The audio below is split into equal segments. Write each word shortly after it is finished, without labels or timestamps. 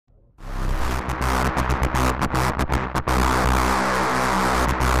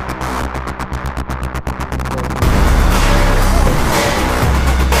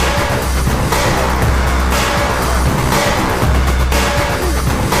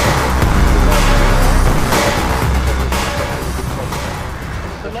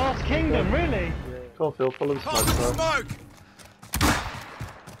Come on, Phil, follow the smoke. Smoke!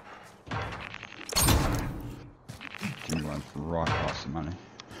 You went right past the money.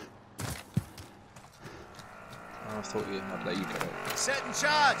 Oh, I thought I'd let you go. Set in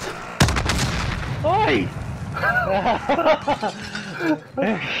charge! Oi!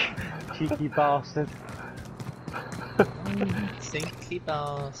 Cheeky bastard. Stinky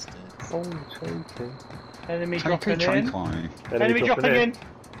bastard. Oh, cheeky. Enemy dropping in. Climbing. Enemy dropping in.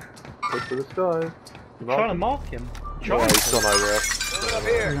 Look to the sky. I'm trying to mark him. Yeah, he's gone over there. Moving up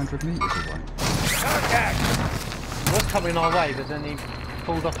here! 300 metres away. Contact! He was coming our way, but then he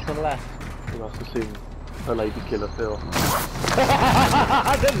pulled off to the left. You must have seen a lady killer Phil.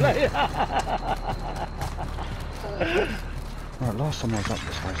 Right, last time I was up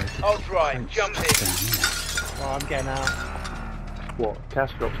this way, they did I'll drive, jump in! down here. Oh, I'm getting out. What?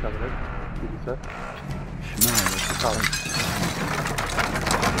 Cash drops coming in? Did you say? No, there's the Oh.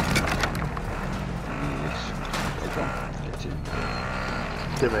 Get in.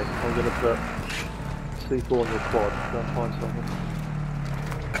 Jimmy, I'm gonna put C4 on your quad. Go and find something.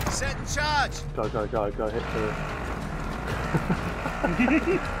 Set in charge! Go, hit the...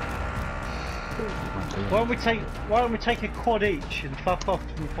 Why don't we take a quad each and fuck off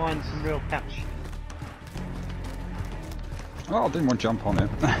and find some real cash? Oh, I didn't want to jump on it.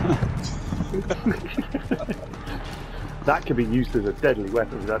 That could be used as a deadly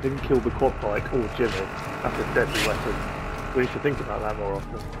weapon. That didn't kill the quad bike or Jimmy. That's a deadly weapon. We need to think about that more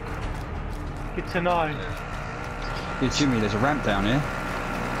often. Good to know. Hey, Jimmy, there's a ramp down here.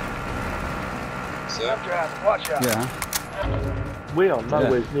 I'm driving, watch out! Yeah. We are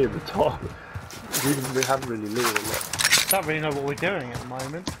nowhere near the top. We haven't really learned a lot. Don't really know what we're doing at the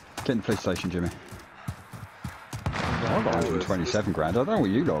moment. Get in the police station, Jimmy. I've got 127 grand. I don't know what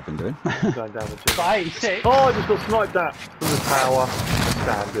you lot have been doing. Going down the Jimmy. Got 86. Oh, I just got sniped at from the tower.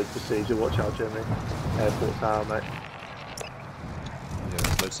 Standard procedure. Watch out, Jimmy. Airport tower, mate. Yeah,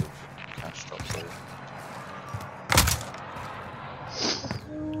 there's loads of cash drops there.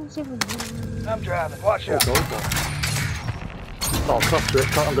 I'm driving, watch out! Oh, cluster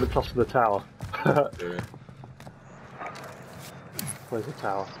it. I'm going to cluster the tower. Where's the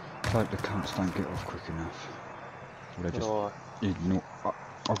tower? Hope the cunts don't get off quick enough. Or they just Oh, ignore.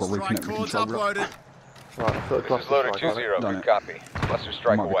 I've got Strike reconnect cords controller. uploaded! right, I've got a cluster Loader strike. 2-0, Done good it. copy. Cluster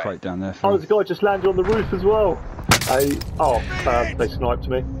strike Might be away. crate down there. Oh, Phil. there's a guy just landed on the roof as well. They sniped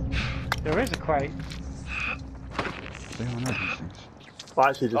me. There is a crate. See, I know these things. I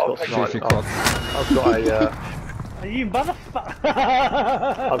actually just got See if sniped. you quad. I've got a, Are you motherfucker?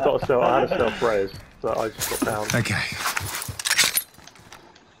 I've got a self, I had a self-raise, but I just got down. Okay.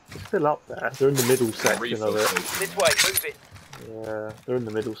 It's still up there. They're in the middle section of it. This way, move it! Yeah, they're in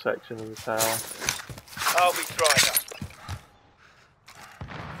the middle section of the tower. I'll be driver.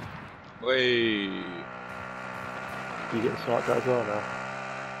 Wait. You getting sniped at as well now?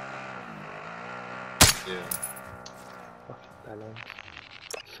 Yeah. Fucking bellends.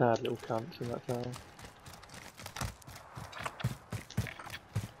 Sad little cunts in that tower.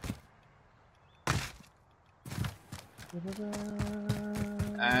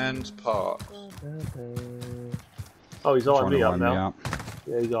 And park. Oh, he's eyeing Trying me to up wind now. me up.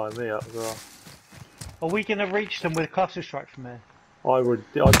 Yeah, he's eyeing me up as well. Are we going to reach them with a cluster strike from here? I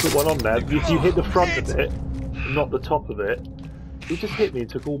put one on there. If you hit the front of it, not the top of it, he just hit me and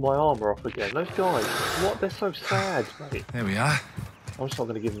took all my armour off again. Those guys, what? They're so sad, mate. There we are. I'm just not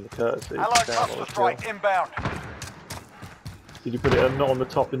going to give them the courtesy. Allied Down on cluster the strike hill. inbound. Did you put it not on the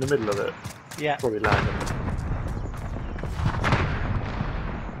top, in the middle of it? Yeah. Probably landed.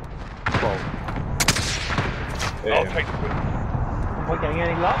 Well, I'll take the win. Am I getting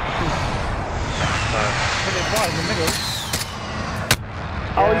any luck? Put it right in the middle.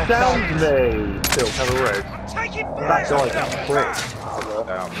 oh, Yeah, he downed me! Still, have a red. Take it That guy's a prick.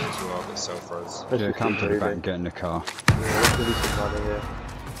 Down as well, but self-res. Let's Yeah, just come keep to the back moving. and get in the car. Yeah, let's do some money here.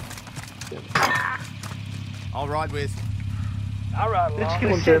 I'll ride with. Alright, They're just Come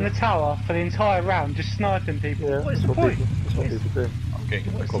going on, to sit in Jim. the tower for the entire round, just sniping people. Yeah, What is the that's point? That's what people do. I'm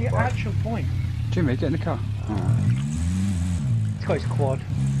getting the What's quad the bike. actual point? Jimmy, get in the car. Alright. It's got his quad.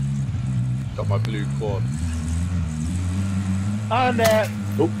 Got my blue quad. I'm there.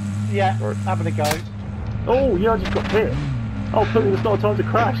 Oh, Yeah, Right. having a go. oh, yeah, I just got hit. Oh, put me, it's not time to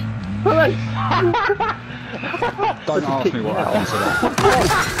crash. Hooray! Don't ask me what happened to that.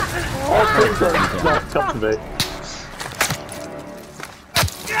 Oh, please don't come to me.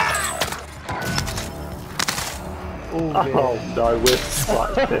 Oh no, we're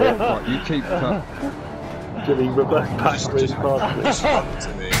fucked here. Right, you keep. Jimmy, reverse back really fast.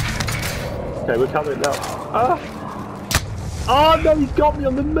 To me. Okay, we're coming now. Ah! Oh no, he's got me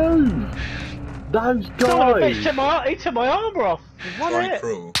on the move! Those Son of a bitch, guys! he took my armour off. What Trying it?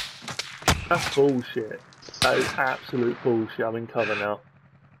 cruel. That's bullshit. That is absolute bullshit. I'm in cover now.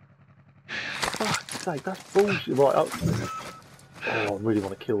 Fuck's sake, that's bullshit. Right, oh, I really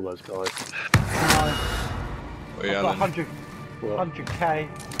want to kill those guys. No. Oh, yeah, I've got then. 100k.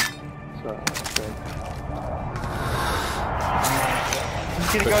 So, okay.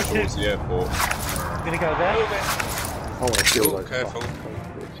 I'm gonna go Push towards to. the airport. I'm gonna go there. Move it. I want to kill Oh, those careful.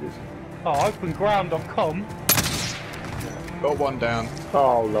 fucking bitches. Oh, openground.com. Got one down.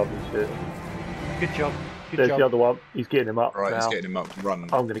 Oh, lovely shit. Good job. Good There's job. the other one. He's getting him up Right, now. he's getting him up. Run.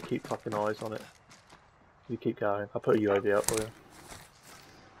 I'm going to keep fucking eyes on it. You keep going. I'll put a UAV out for you.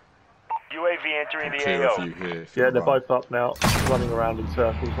 UAV entering the Clear AO. of you here. If you Yeah, they're run. both up now. Running around in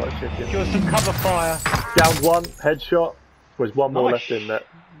circles like Do you chickens. want some cover fire? Down one. Headshot. There's one more Nice. left in there.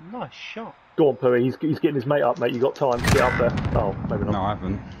 Nice shot. Go on, Pooey. He's getting his mate up, mate. You got time to get up there. Oh, maybe not. No, I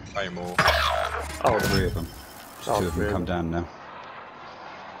haven't. Claymore. Oh, Three of them. Oh, Two of them really? come down now.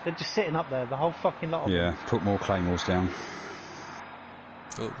 They're just sitting up there, the whole fucking lot of them. Yeah, put more claymores down.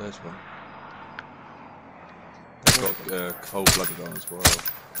 Oh, there's one. They've got cold-blooded on as well.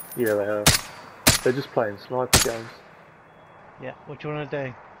 yeah, they have. They're just playing sniper games. Yeah, what do you want to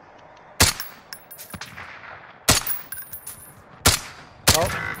do?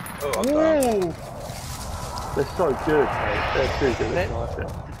 Oh, Oh, I'm down. ooh! They're so good, mate. They're too good at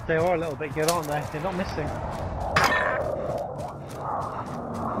sniping. They are a little bit good, aren't they? They're not missing.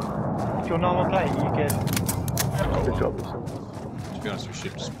 If you're normal play, you good. Good job, listen. To be honest, we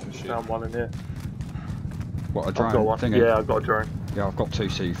should just push it. Found one in here. What, a I've drone got one. thingy? Yeah, I've got a drone. Yeah, I've got 2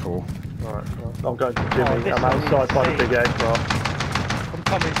 C4. Alright, I'm going to Jimmy. this I'm one outside you by the can big see. aircraft. I'm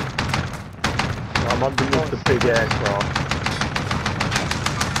coming. I'm underneath the big aircraft.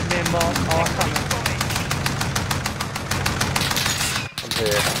 Me and Mark are coming. I'm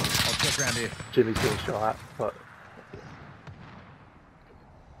here. I'll check around here. Jimmy's getting shot at, but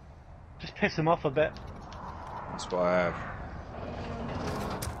Just piss them off a bit. That's what I have.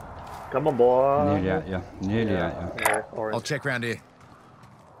 come on, boy. Nearly at you. Nearly at you. Yeah, orange. I'll check around here.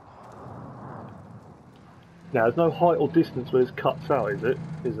 Now, there's no height or distance where this cuts out, is it?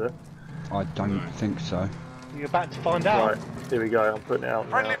 Is there? I don't think so. You're about to find out. Right, here we go. I'm putting it out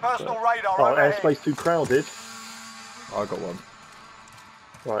Friendly now. personal radar Oh, overhead. airspace too crowded. I got one.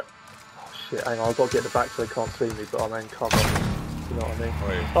 Right. Oh shit, hang on, I've got to get the back so they can't see me, but I'm in cover. You know what I mean?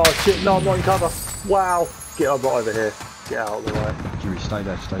 Wait. Oh shit, no, I'm not in cover. Wow. Get right over here. Get out of the way. Jimmy, stay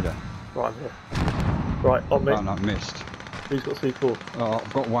there, stay there. Right, I'm here. Right, on me. Oh, no, missed. Who's got C4? Oh,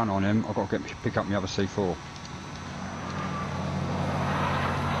 I've got one on him. I've got to pick up my other C4.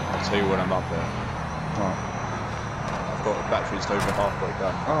 I'll tell you when I'm up there. Right. I've got the batteries over halfway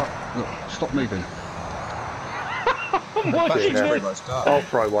done. Oh, look, stop moving. I'm watching Batteries pretty this. much done. I'll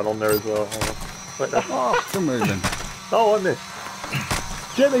throw one on there as well. Hang on. Wait there. Oh, still moving. Oh, I missed.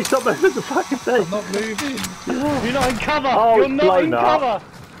 Jimmy, stop moving the fucking thing. Not moving. You're not in cover. Oh, You're it's not in blown up. cover.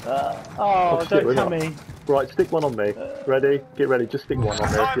 Oh, shit, don't we're tell not. me. Right, stick one on me. Ready? Get ready. Just stick one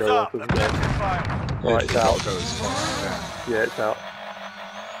on there if Time's you're up. off. Objective failed. Right, it's out. Go as far as you Yeah, it's out.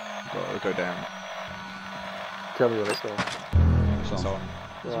 can. Got to go down. Tell me when it's on. It's It's on. on.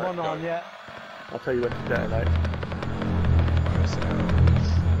 There's Right, one on yet. I'll tell you when to detonate. It's out.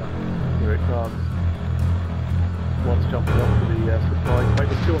 Here it comes. One's jumping off to the supply crate.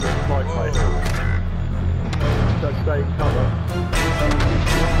 There's two on the supply crate. Don't stay in cover.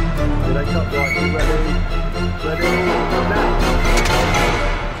 Here they come. Right, you ready? Ready? Now!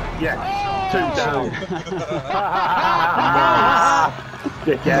 Yeah. Two down.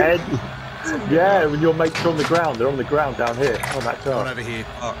 Dickhead. Yeah, when your mates are on the ground, they're on the ground down here on that One car. over here.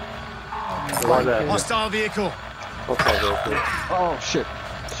 They're right there. Hostile vehicle. Okay, vehicle. Oh, shit.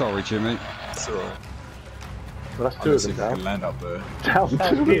 Sorry, Jimmy. It's alright. Well, that's two Let's of see them if we can down. land up there. Down That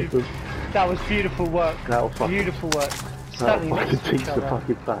two was of beautiful. them. That was beautiful work. That'll fucking, Beautiful work. that'll Standing fucking next to teach each the other.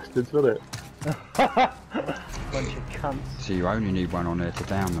 fucking bastards, will it? Bunch of cunts. So you only need one on there to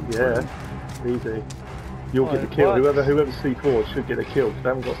down them. Yeah, easy. You'll Oh, get the it kill. works. Whoever's C4 should get a kill, because they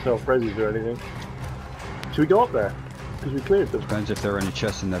haven't got self-reses or anything. Should we go up there? Because we cleared them. Depends if there are any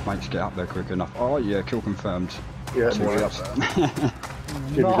chests and their mates get up there quick enough. Oh, yeah, kill confirmed. Yeah, I'm already up there.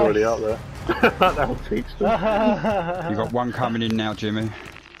 Jimmy's already up there. That'll teach them. You got one coming in now, Jimmy.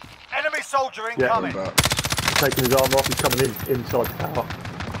 Enemy soldier Yeah. incoming. But Taking his armour off, he's coming inside the tower.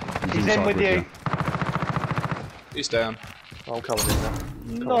 He's in inside with you. he's down. I'm coming in now.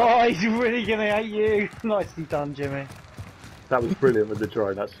 No, he's really gonna hate you. Nicely done, Jimmy. That was brilliant with the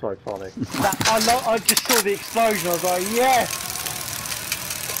drone, that's so funny. I just saw the explosion. I was like, yes.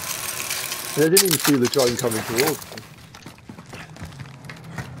 They didn't even see the drone coming towards them.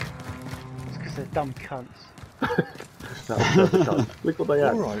 It's because they're dumb cunts. No, perfect time. Look what they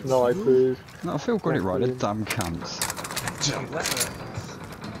had. Alright. Snipers. No, I feel got it right, they're dumb cunts.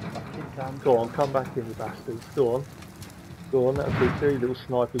 Fucking dumb. Go on, come back in, you bastards. Go on. Go on, that'll be two little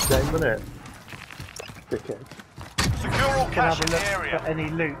snipers game, wouldn't it? Dickhead. Secure all Can cash have in a the look for area. any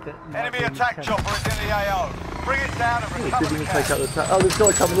loot that might Enemy be in the attack tent. chopper is in the AO. Bring it down and Oh, recover didn't the even take cash. out the oh, there's a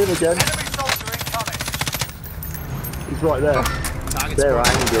guy coming in again. Enemy soldier incoming. He's right there. They're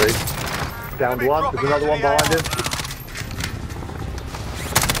angry. Downed one. There's another one behind him.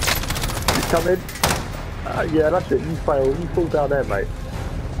 He's coming. Yeah, that's it. You fail. You fall down there, mate.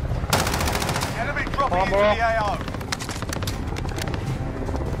 Enemy dropping into Armour. the AO.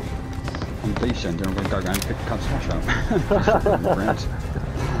 I'm descending, I'm going to go and pick cut smash up. Ground.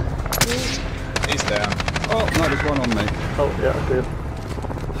 He's down. Oh, no, there's one on me. Oh, yeah, I see him.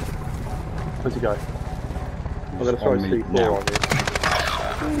 Where's he go? I'm going to throw on me C4 now. on you.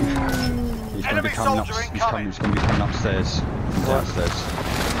 He's going to be Enemy coming up. soldier He's going to be coming upstairs. Downstairs.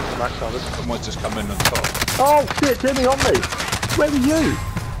 Max Sanders. Someone's just come in on top. Oh, shit, Jimmy, on me. Where were you?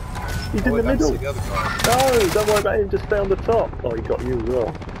 He's in the I can't middle. see the other guy. No, don't worry about him. Just stay on the top. Oh, he got you as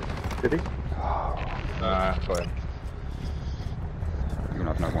well. Did he? Got him. You're going to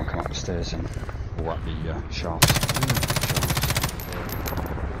have another one come up the stairs and or up the shafts.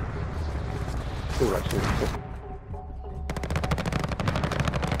 Oh, actually.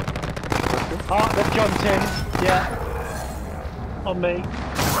 Oh, they've jumped in. Yeah. On me.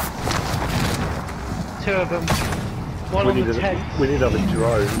 Two of them. One on the tent. We need another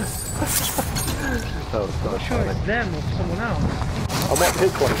drone. Oh, it's I'm sure it's them or someone else. I might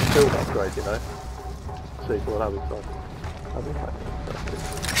pick one and field upgrade, you know. See what that looks like. That'd be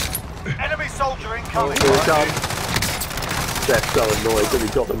nice. Enemy soldier Oh, incoming. here he comes. They're so annoyed that he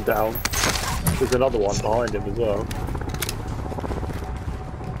got them down. There's another one behind him as well.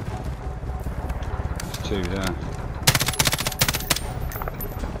 There's two there.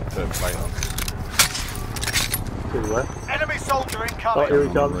 Third plate on. See where? Enemy soldier Oh, incoming. here he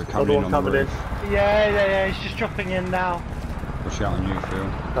Coming on comes. the roof, Another one on the coming in. roof. Yeah, he's just dropping in now. Push out on you, Phil.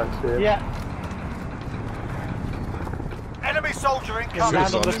 Don't see him. Yeah, Enemy soldier he's incoming.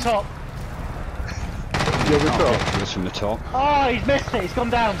 land on the him. top. You're the Can't top. get to this from the top. Oh, he's missed it, he's gone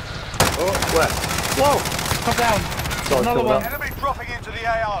down. Oh, where? Whoa, come down. Sorry, Another coming one. up. Enemy dropping into the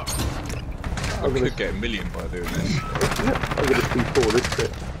AO. I could get a million by doing this. I'm going to C4 this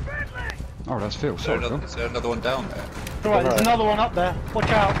bit. Oh, that's Phil. Is there, Sorry, Phil. is there another one down there? Alright, there's another one up there. Watch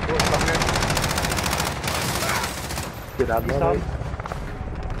out. Good ad He's money. done.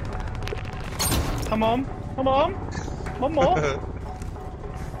 Come on, come on. One more.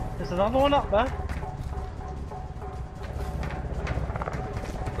 There's another one up there.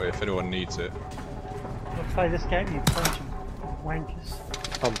 Wait, if anyone needs it. I'll play this game, you bunch of wankers.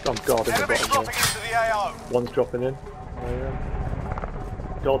 I'm guarding the Enemy bottom dropping here. into the AO. One's dropping in. Oh,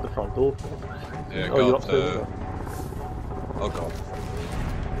 yeah. Guard the front door. Yeah, Oh, you're guard upstairs. the... Oh god.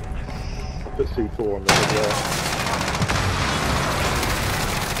 Put C4 on there as well.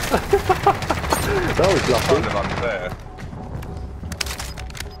 That was Kind lucky. of unfair.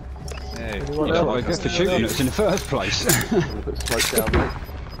 Hey, Anyone That's else? what I get for shooting us in the first place. Put smoke down there.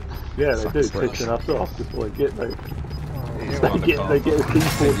 Yeah, they do, Fucking pissing us off. That's what they get, mate. he's They on the get a Thinking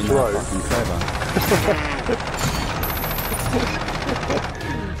C4 they're drone. fucking clever.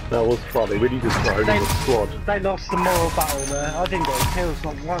 That was funny. We need a drone in the squad. They lost the moral battle there. I didn't get kills,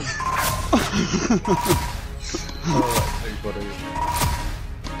 not one. Everybody.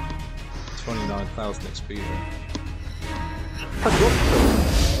 29,000 XP then. I dropped some.